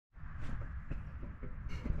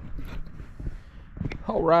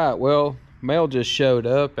All right, well, mail just showed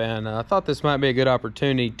up, and I thought this might be a good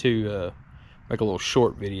opportunity to make a little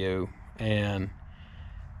short video. And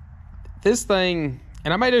this thing,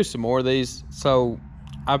 and I may do some more of these, so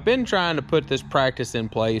I've been trying to put this practice in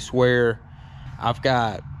place where I've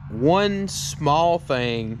got one small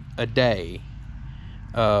thing a day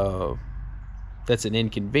that's an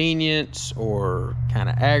inconvenience or kind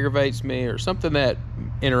of aggravates me or something that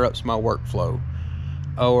interrupts my workflow.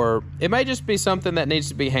 Or it may just be something that needs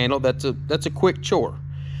to be handled that's a quick chore.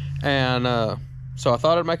 And so I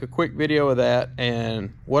thought I'd make a quick video of that.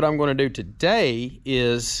 And what I'm going to do today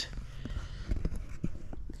is,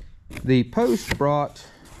 the post brought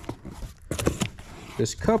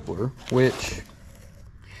this coupler, which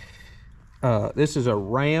this is a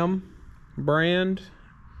Ram brand.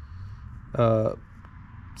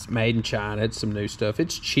 It's made in China. It's some new stuff.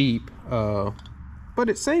 It's cheap, but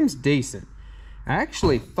it seems decent. I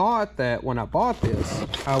actually thought that when I bought this,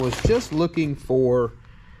 I was just looking for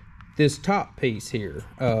this top piece here.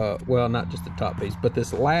 Well, not just the top piece, but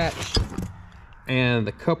this latch and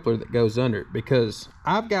the coupler that goes under it, because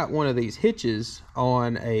I've got one of these hitches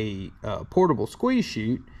on a portable squeeze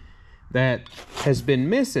chute that has been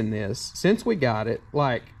missing this since we got it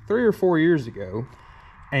like 3 or 4 years ago.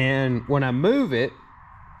 And when I move it,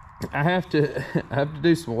 I have to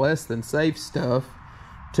do some less than safe stuff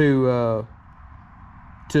to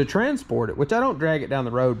transport it, which I don't drag it down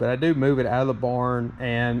the road, but I do move it out of the barn,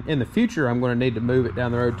 and in the future I'm going to need to move it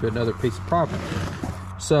down the road to another piece of property.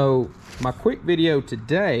 So my quick video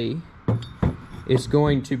today is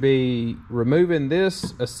going to be removing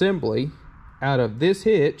this assembly out of this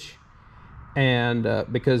hitch, and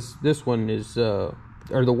because this one is or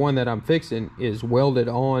the one that I'm fixing is welded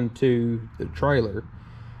on to the trailer.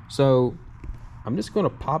 So I'm just going to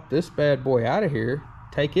pop this bad boy out of here,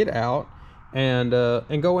 take it out, and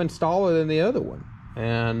go install it in the other one,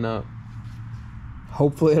 and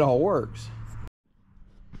hopefully it all works.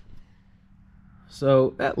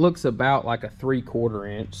 So that looks about like a 3/4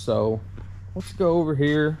 inch. So let's go over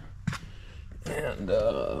here and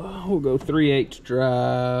we'll go 3/8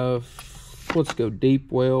 drive. Let's go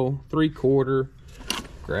deep well 3/4.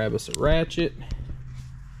 Grab us a ratchet,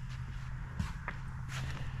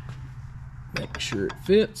 make sure it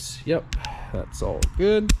fits. Yep, that's all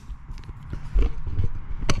good.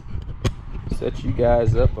 Set you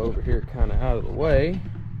guys up over here kind of out of the way.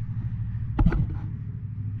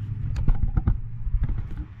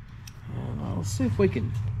 And let's see if we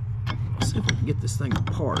can get this thing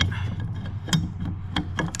apart.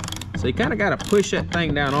 So you kind of got to push that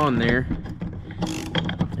thing down on there.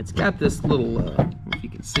 It's got this little if you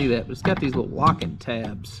can see that, but it's got these little locking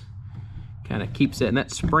tabs. Kind of keeps that, and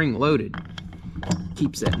that spring loaded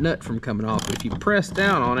keeps that nut from coming off. But if you press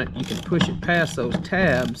down on it, you can push it past those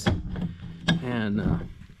tabs and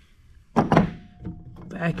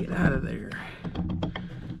back it out of there.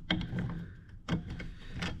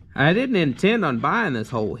 I didn't intend on buying this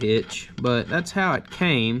whole hitch, but that's how it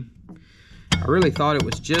came. I really thought it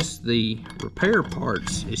was just the repair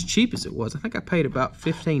parts, as cheap as it was. I think I paid about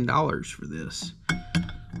 $15 for this.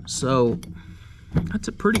 So that's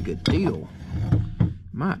a pretty good deal, in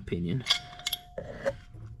my opinion.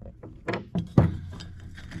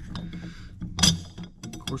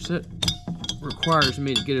 Of course, that requires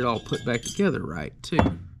me to get it all put back together right,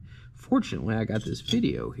 too. Fortunately, I got this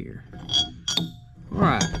video here. All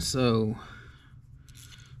right, so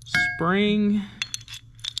spring,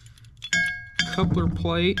 coupler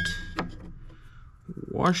plate,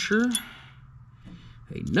 washer,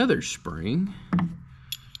 another spring.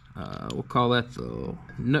 We'll call that the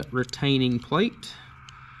nut retaining plate,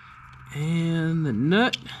 and the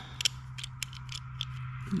nut.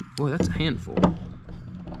 Boy, that's a handful.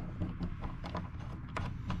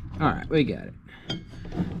 All right, we got it.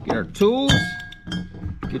 Get our tools,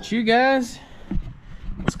 get you guys.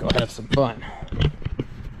 Let's go have some fun.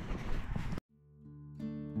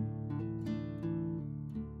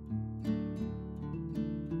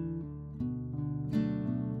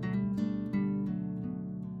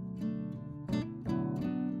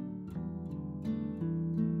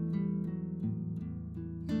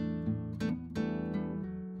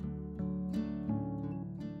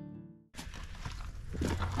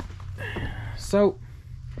 So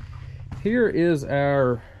here is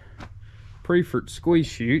our Priefert squeeze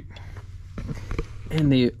chute and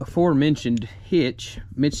the aforementioned hitch,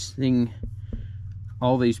 mixing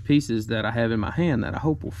all these pieces that I have in my hand that I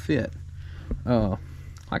hope will fit. Like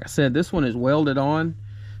I said, this one is welded on,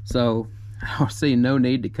 so I see no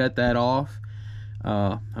need to cut that off.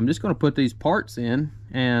 I'm just going to put these parts in,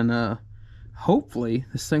 and hopefully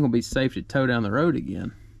this thing will be safe to tow down the road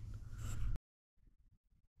again.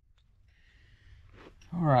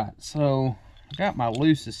 All right, so I got my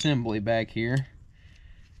loose assembly back here.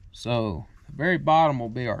 So the very bottom will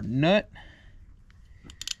be our nut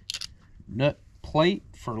plate,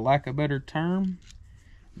 for lack of a better term,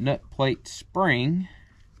 nut plate spring,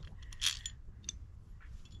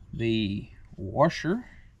 the washer,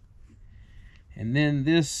 and then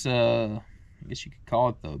this, I guess you could call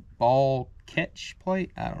it the ball catch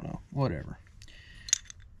plate. I don't know, whatever.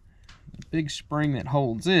 The big spring that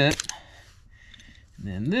holds it. And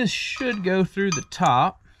then this should go through the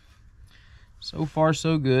top. So far,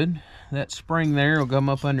 so good. That spring there will come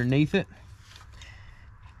up underneath it.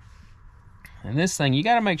 And this thing, you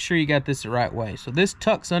got to make sure you got this the right way. So this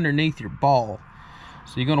tucks underneath your ball.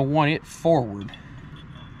 So you're going to want it forward.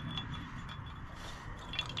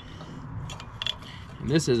 And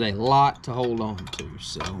this is a lot to hold on to,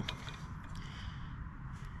 so.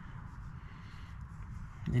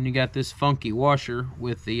 Then you got this funky washer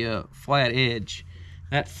with the flat edge.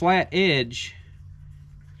 That flat edge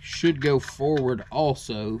should go forward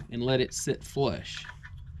also and let it sit flush.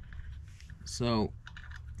 So,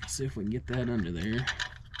 let's see if we can get that under there.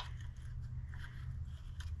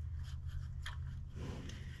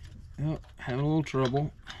 Oh, having a little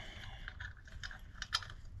trouble.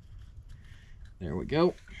 There we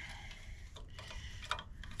go.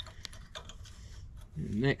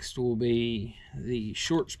 Next will be the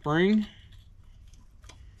short spring.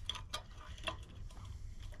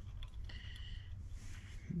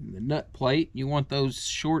 The nut plate, you want those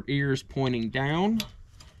short ears pointing down.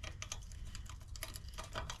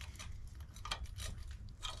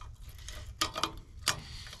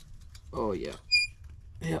 Oh yeah.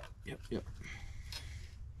 Yep.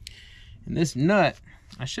 And this nut,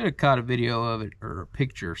 I should have caught a video of it or a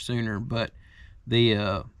picture sooner, but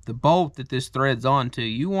the bolt that this threads onto,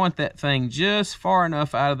 you want that thing just far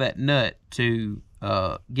enough out of that nut to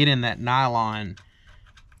get in that nylon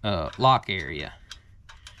lock area.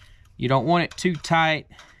 You don't want it too tight.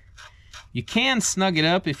 You can snug it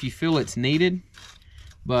up if you feel it's needed,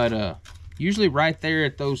 but usually right there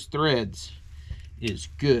at those threads is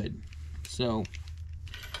good. So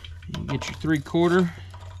you get your 3/4.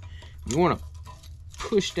 You want to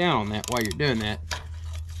push down on that while you're doing that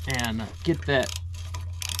and get that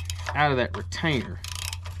out of that retainer.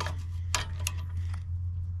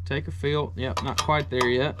 Take a feel. Yep, not quite there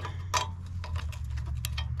yet.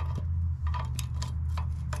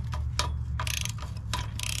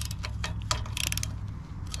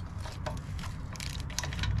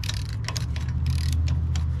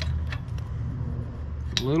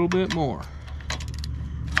 A little bit more.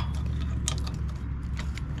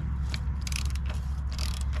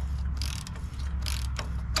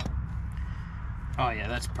 Oh yeah,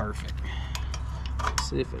 that's perfect. Let's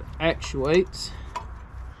see if it actuates.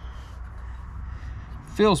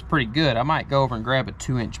 Feels pretty good. I might go over and grab a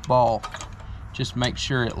 2-inch ball, just make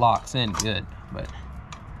sure it locks in good. But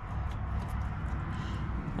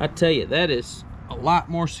I tell you, that is a lot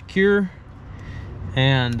more secure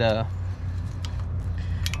and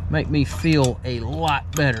make me feel a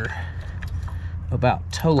lot better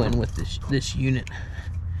about towing with this unit.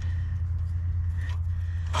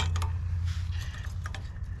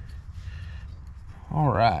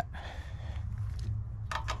 All right.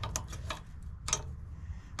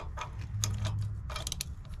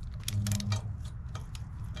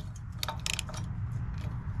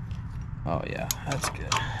 Oh yeah, that's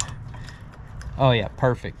good. Oh yeah,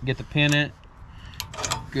 perfect. Get the pin in it.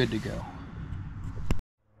 Good to go.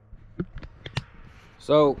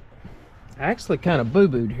 So, I actually kind of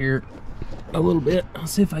boo-booed here a little bit. I'll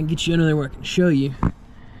see if I can get you under there where I can show you.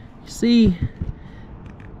 See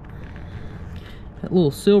that little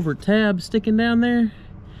silver tab sticking down there?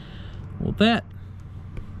 Well, that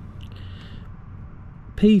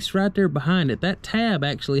piece right there behind it, that tab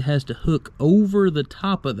actually has to hook over the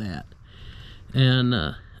top of that. And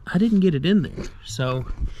I didn't get it in there. So,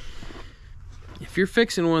 if you're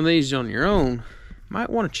fixing one of these on your own, you might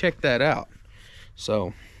want to check that out.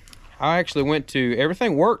 So, I actually went to,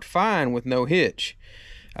 everything worked fine with no hitch.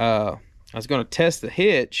 I was going to test the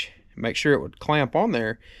hitch, make sure it would clamp on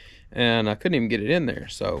there, and I couldn't even get it in there.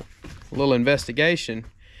 So, a little investigation,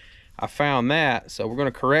 I found that. So, we're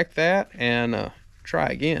going to correct that and try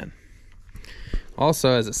again.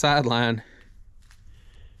 Also, as a sideline,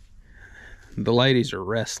 the ladies are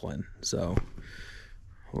wrestling, so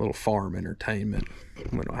a little farm entertainment.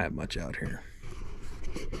 We don't have much out here.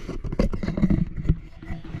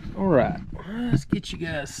 All right, let's get you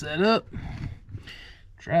guys set up.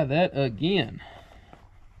 Try that again.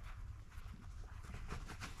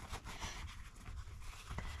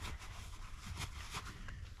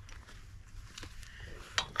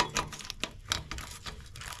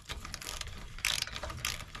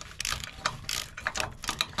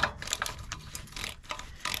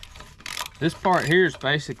 This part here is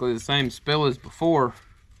basically the same spill as before.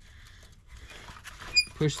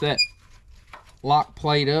 Push that lock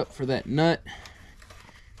plate up for that nut.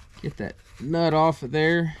 Get that nut off of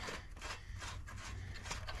there.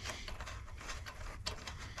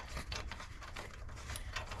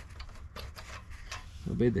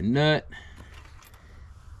 Will be the nut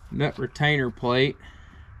retainer plate,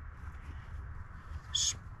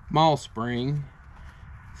 small spring,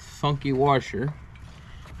 funky washer,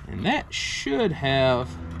 and that should have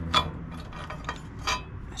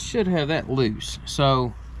that loose.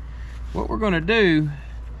 So what we're going to do,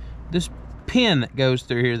 this pin that goes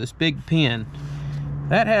through here, this big pin,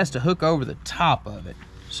 that has to hook over the top of it.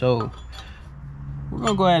 So we're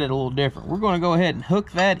going to go at it a little different. We're going to go ahead and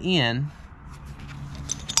hook that in.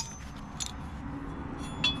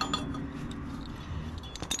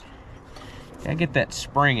 Gotta get that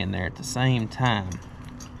spring in there at the same time.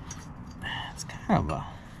 It's kind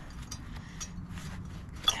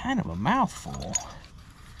of a mouthful.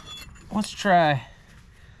 Let's try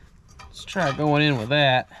going in with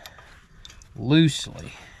that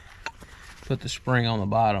loosely. Put the spring on the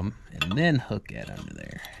bottom and then hook that under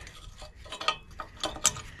there.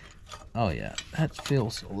 Oh yeah, that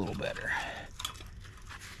feels a little better.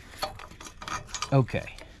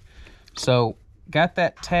 Okay, so got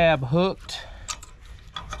that tab hooked.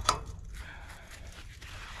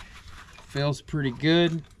 Feels pretty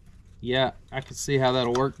good. Yeah, I can see how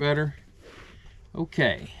that'll work better.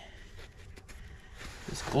 Okay.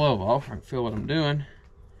 This glove off, I can feel what I'm doing.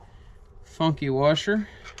 Funky washer.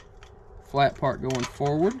 Flat part going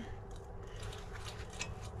forward.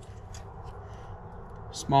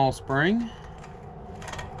 Small spring.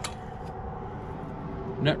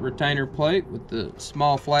 Nut retainer plate with the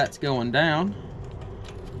small flats going down.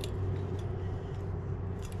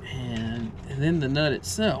 And then the nut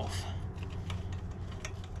itself.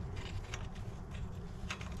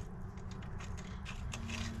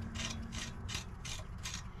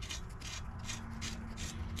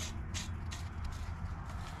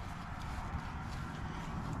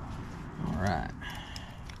 Alright.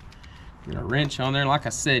 Get a wrench on there. Like I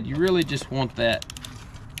said, you really just want that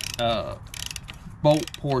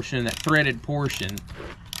bolt portion, that threaded portion,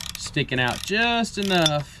 sticking out just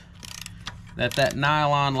enough that that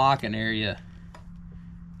nylon locking area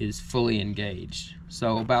is fully engaged.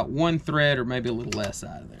 So about one thread or maybe a little less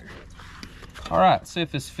out of there. All right, let's see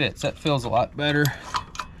if this fits. That feels a lot better.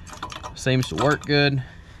 Seems to work good.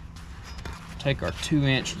 Take our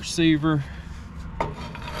 2-inch receiver.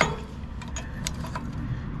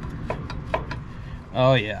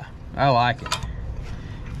 Oh yeah, I like it.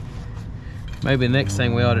 Maybe the next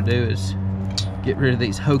thing we ought to do is get rid of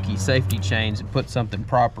these hokey safety chains and put something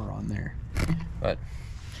proper on there. But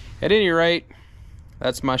at any rate,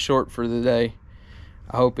 that's my short for the day.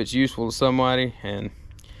 I hope it's useful to somebody, and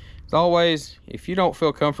as always, if you don't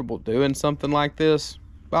feel comfortable doing something like this,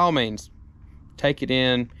 by all means, take it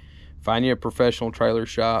in, find you a professional trailer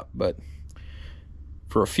shop. But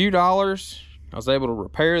for a few dollars, I was able to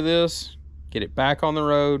repair this, get it back on the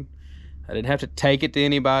road. I didn't have to take it to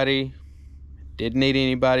anybody. Didn't need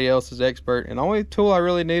anybody else's expert. And the only tool I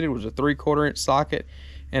really needed was a 3/4 inch socket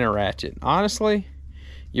and a ratchet. Honestly,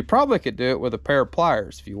 you probably could do it with a pair of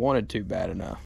pliers if you wanted to bad enough.